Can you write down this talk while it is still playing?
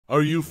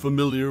Are you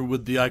familiar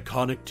with the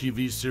iconic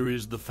TV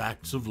series The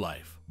Facts of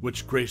Life,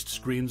 which graced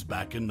screens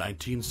back in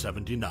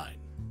 1979?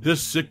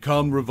 This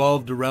sitcom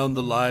revolved around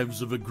the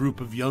lives of a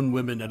group of young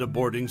women at a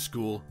boarding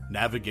school,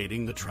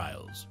 navigating the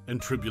trials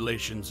and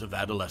tribulations of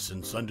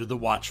adolescence under the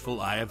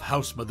watchful eye of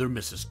housemother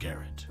Mrs.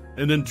 Garrett.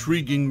 An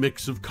intriguing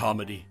mix of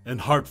comedy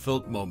and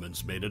heartfelt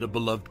moments made it a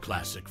beloved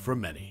classic for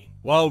many.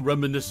 While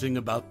reminiscing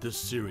about this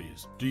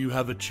series, do you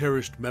have a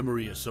cherished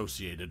memory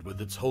associated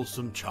with its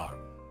wholesome charm?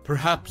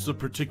 Perhaps a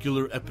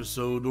particular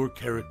episode or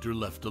character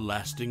left a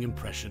lasting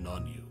impression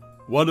on you.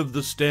 One of the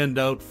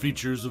standout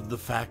features of The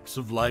Facts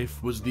of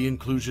Life was the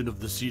inclusion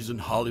of the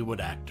seasoned Hollywood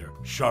actor,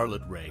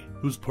 Sherrié,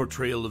 whose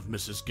portrayal of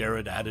Mrs.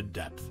 Garrett added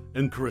depth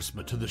and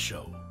charisma to the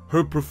show.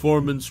 Her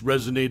performance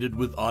resonated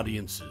with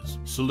audiences,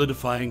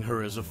 solidifying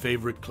her as a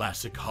favorite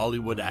classic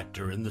Hollywood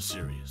actor in the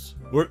series.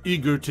 We're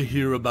eager to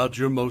hear about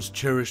your most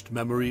cherished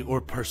memory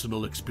or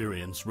personal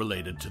experience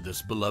related to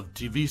this beloved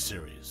TV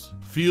series.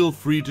 Feel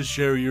free to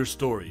share your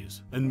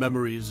stories and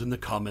memories in the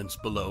comments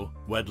below.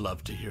 We'd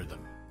love to hear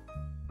them.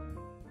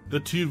 The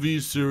TV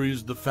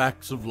series The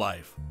Facts of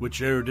Life,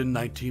 which aired in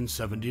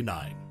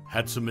 1979,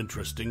 had some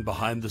interesting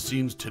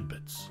behind-the-scenes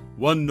tidbits.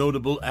 One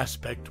notable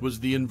aspect was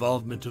the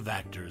involvement of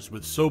actors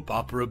with soap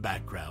opera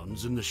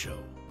backgrounds in the show.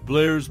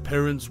 Blair's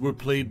parents were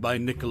played by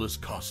Nicholas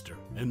Coster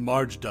and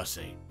Marge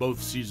Dussey,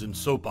 both seasoned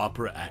soap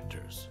opera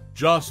actors.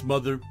 Joss'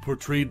 mother,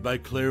 portrayed by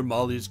Claire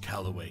Mollies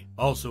Calloway,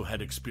 also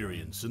had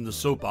experience in the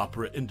soap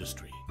opera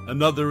industry.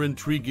 Another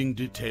intriguing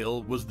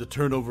detail was the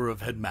turnover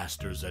of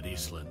headmasters at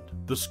Eastland,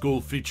 the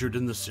school featured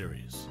in the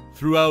series.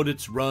 Throughout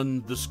its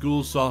run, the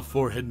school saw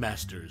 4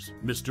 headmasters: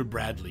 Mr.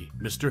 Bradley,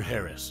 Mr.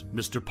 Harris,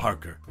 Mr.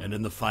 Parker, and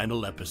in the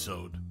final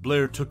episode,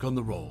 Blair took on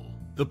the role.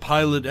 The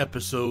pilot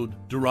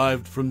episode,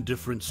 derived from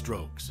Different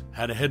Strokes,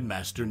 had a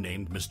headmaster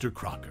named Mr.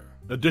 Crocker.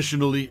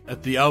 Additionally,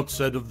 at the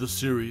outset of the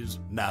series,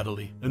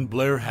 Natalie and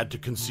Blair had to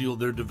conceal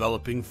their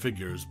developing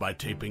figures by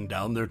taping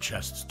down their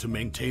chests to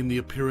maintain the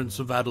appearance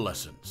of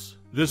adolescence.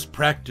 This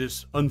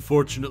practice,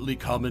 unfortunately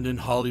common in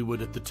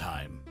Hollywood at the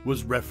time,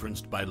 was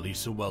referenced by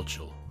Lisa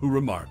Whelchel, who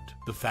remarked,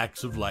 "The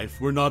facts of life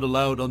were not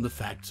allowed on The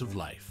Facts of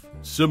Life."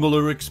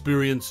 Similar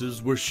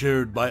experiences were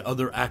shared by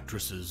other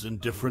actresses in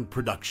different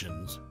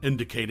productions,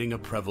 indicating a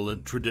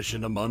prevalent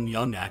tradition among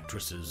young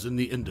actresses in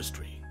the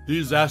industry.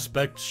 These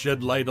aspects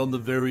shed light on the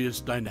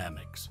various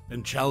dynamics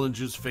and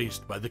challenges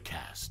faced by the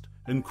cast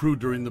and crew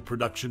during the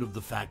production of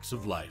The Facts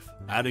of Life,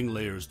 adding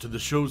layers to the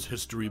show's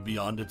history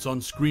beyond its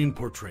on-screen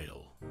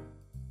portrayal.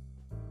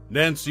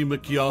 Nancy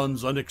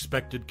McKeon's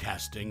unexpected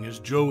casting as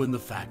Jo in The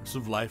Facts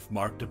of Life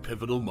marked a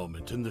pivotal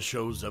moment in the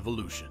show's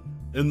evolution.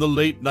 In the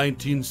late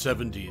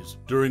 1970s,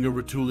 during a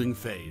retooling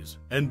phase,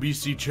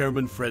 NBC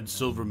chairman Fred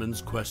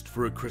Silverman's quest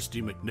for a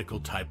Christy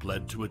McNichol type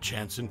led to a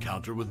chance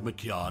encounter with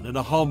McKeon in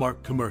a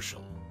Hallmark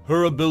commercial.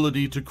 Her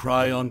ability to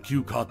cry on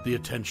cue caught the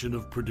attention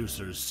of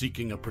producers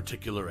seeking a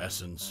particular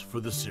essence for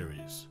the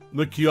series.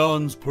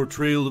 McKeon's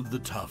portrayal of the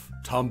tough,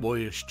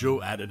 tomboyish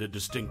Jo added a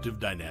distinctive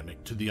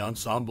dynamic to the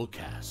ensemble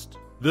cast.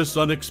 This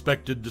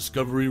unexpected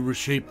discovery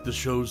reshaped the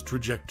show's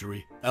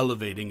trajectory,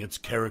 elevating its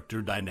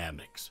character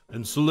dynamics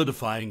and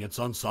solidifying its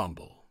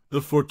ensemble.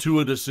 The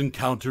fortuitous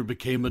encounter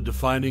became a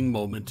defining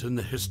moment in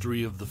the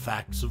history of The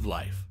Facts of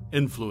Life,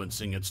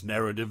 influencing its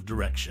narrative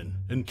direction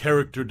and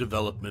character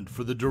development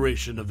for the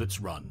duration of its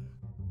run.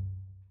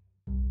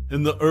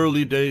 In the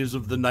early days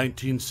of the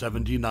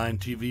 1979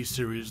 TV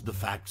series The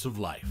Facts of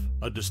Life,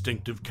 a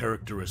distinctive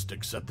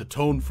characteristic set the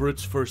tone for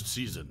its first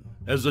season.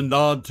 As a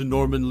nod to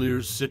Norman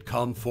Lear's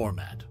sitcom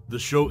format, the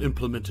show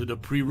implemented a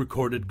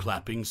pre-recorded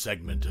clapping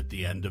segment at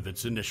the end of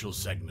its initial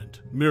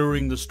segment,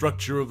 mirroring the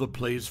structure of a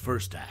play's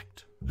first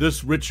act.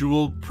 This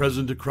ritual,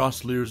 present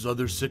across Lear's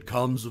other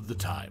sitcoms of the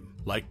time,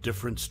 like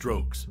Different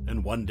Strokes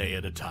and One Day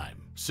at a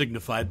Time,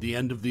 signified the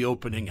end of the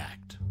opening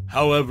act.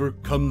 However,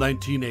 come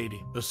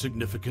 1980, a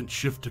significant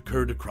shift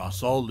occurred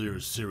across all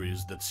Lear's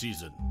series that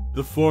season.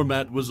 The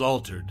format was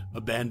altered,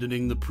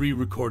 abandoning the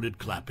pre-recorded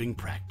clapping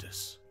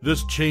practice.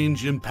 This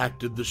change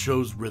impacted the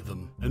show's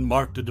rhythm and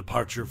marked a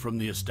departure from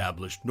the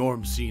established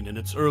norm seen in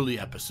its early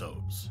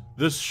episodes.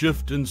 This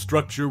shift in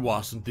structure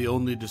wasn't the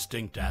only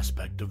distinct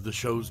aspect of the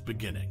show's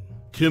beginning.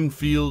 Kim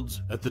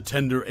Fields, at the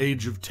tender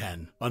age of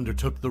 10,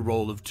 undertook the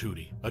role of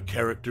Tootie, a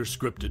character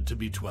scripted to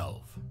be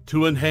 12.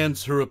 To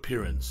enhance her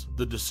appearance,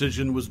 the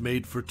decision was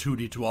made for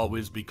Tootie to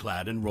always be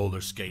clad in roller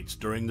skates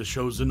during the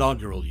show's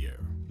inaugural year.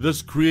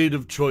 This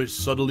creative choice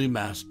subtly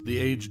masked the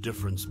age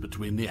difference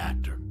between the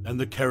actor and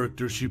the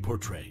character she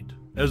portrayed.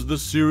 As the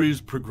series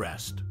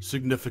progressed,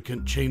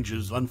 significant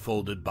changes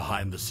unfolded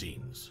behind the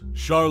scenes.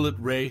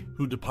 Sherrié,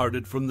 who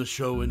departed from the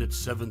show in its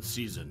 7th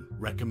season,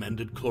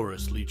 recommended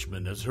Cloris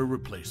Leachman as her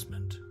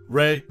replacement.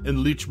 Ray and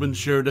Leachman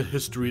shared a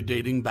history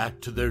dating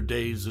back to their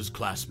days as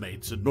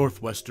classmates at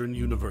Northwestern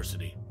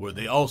University, where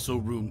they also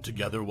roomed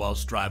together while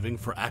striving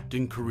for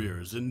acting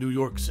careers in New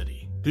York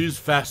City. These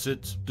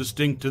facets,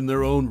 distinct in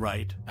their own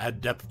right,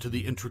 add depth to the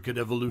intricate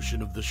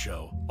evolution of the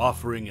show,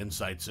 offering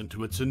insights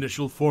into its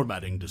initial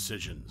formatting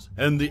decisions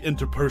and the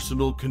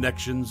interpersonal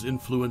connections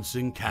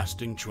influencing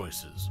casting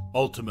choices,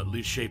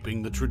 ultimately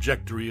shaping the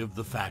trajectory of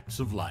the facts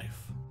of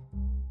life.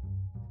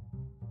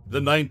 The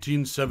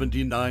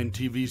 1979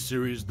 TV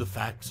series The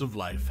Facts of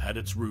Life had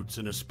its roots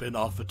in a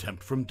spin-off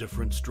attempt from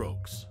Different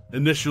Strokes.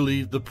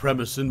 Initially, the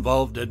premise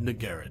involved Edna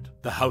Garrett,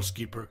 the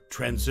housekeeper,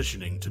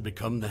 transitioning to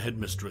become the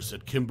headmistress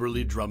at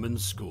Kimberly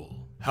Drummond's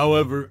school.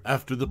 However,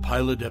 after the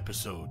pilot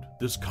episode,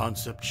 this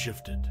concept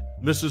shifted.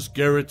 Mrs.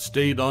 Garrett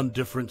stayed on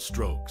Different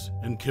Strokes,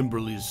 and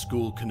Kimberly's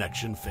school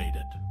connection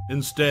faded.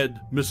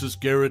 Instead, Mrs.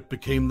 Garrett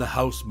became the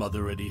house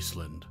mother at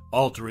Eastland,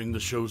 altering the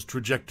show's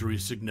trajectory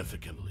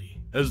significantly.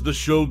 As the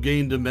show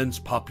gained immense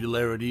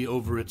popularity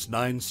over its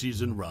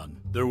 9-season run,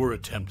 there were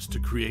attempts to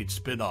create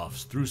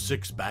spin-offs through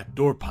 6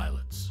 backdoor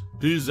pilots.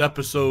 These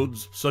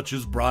episodes, such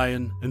as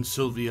Brian and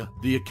Sylvia,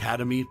 The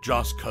Academy,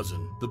 Joss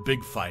Cousin, The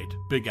Big Fight,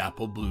 Big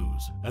Apple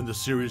Blues, and the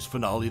series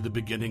finale The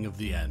Beginning of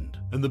the End,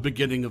 and The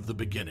Beginning of the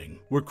Beginning,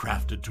 were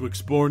crafted to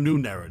explore new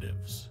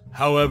narratives.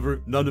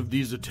 However, none of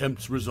these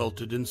attempts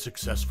resulted in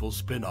successful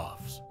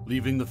spin-offs,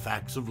 leaving The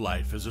Facts of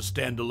Life as a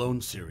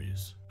standalone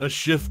series. A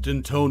shift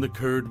in tone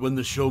occurred when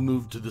the show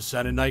moved to the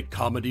Saturday night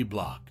comedy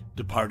block,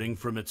 departing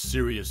from its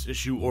serious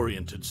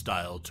issue-oriented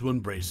style to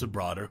embrace a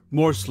broader,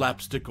 more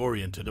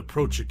slapstick-oriented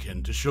approach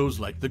akin to shows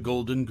like The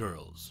Golden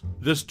Girls.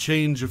 This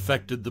change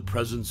affected the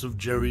presence of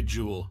Jerry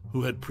Jewell,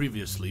 who had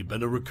previously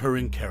been a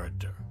recurring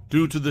character.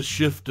 Due to the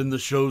shift in the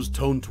show's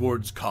tone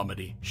towards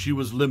comedy, she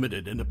was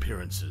limited in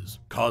appearances,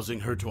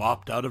 causing her to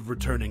opt out of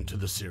returning to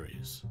the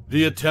series.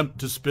 The attempt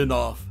to spin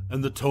off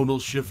and the tonal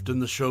shift in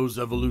the show's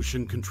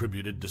evolution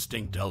contributed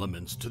distinct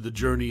elements to the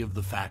journey of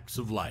The Facts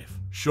of Life,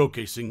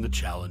 showcasing the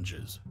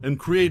challenges and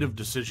creative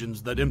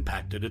decisions that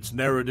impacted its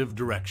narrative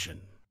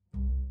direction.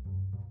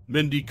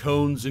 Mindy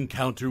Cohn's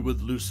encounter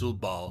with Lucille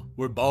Ball,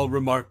 where Ball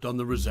remarked on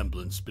the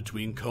resemblance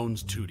between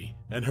Cohn's Tootie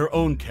and her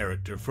own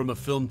character from a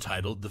film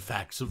titled The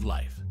Facts of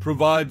Life,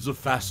 provides a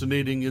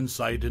fascinating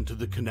insight into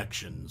the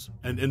connections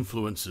and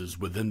influences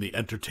within the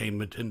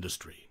entertainment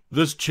industry.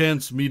 This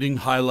chance meeting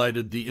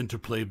highlighted the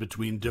interplay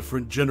between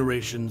different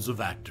generations of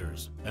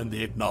actors and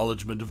the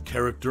acknowledgement of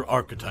character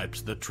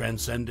archetypes that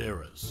transcend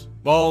eras.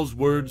 Ball's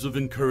words of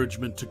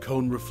encouragement to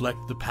Cohn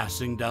reflect the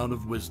passing down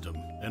of wisdom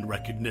and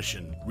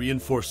recognition,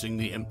 reinforcing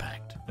the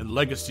impact and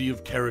legacy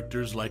of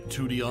characters like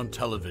Tootie on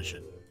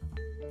television.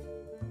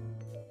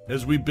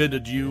 As we bid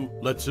adieu,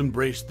 let's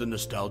embrace the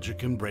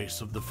nostalgic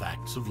embrace of The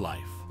Facts of Life.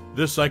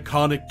 This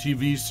iconic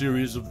TV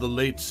series of the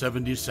late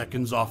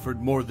 70s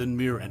offered more than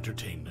mere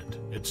entertainment.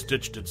 It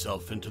stitched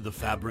itself into the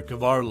fabric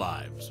of our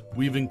lives,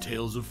 weaving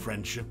tales of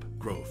friendship,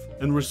 growth,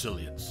 and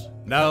resilience.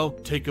 Now,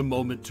 take a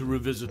moment to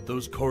revisit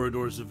those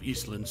corridors of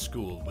Eastland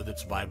School with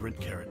its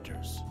vibrant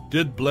characters.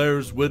 Did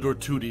Blair's wit or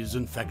Tootie's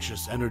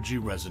infectious energy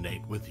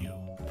resonate with you?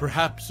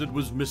 Perhaps it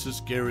was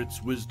Mrs.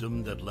 Garrett's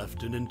wisdom that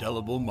left an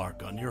indelible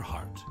mark on your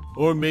heart.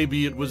 Or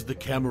maybe it was the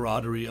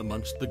camaraderie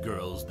amongst the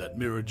girls that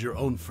mirrored your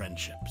own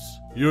friendships.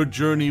 Your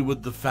journey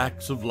with The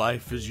Facts of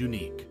Life is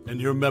unique, and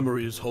your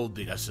memories hold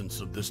the essence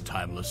of this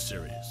timeless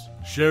series.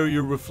 Share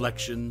your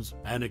reflections,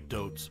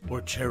 anecdotes, or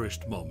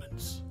cherished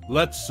moments.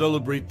 Let's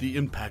celebrate the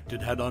impact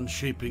it had on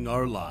shaping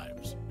our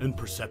lives and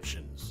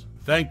perceptions.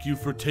 Thank you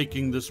for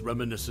taking this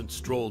reminiscent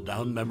stroll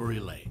down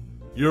memory lane.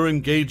 Your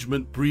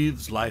engagement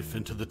breathes life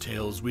into the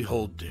tales we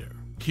hold dear.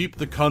 Keep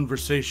the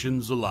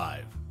conversations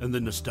alive and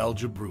the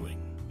nostalgia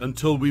brewing.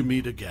 Until we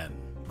meet again,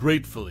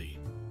 gratefully,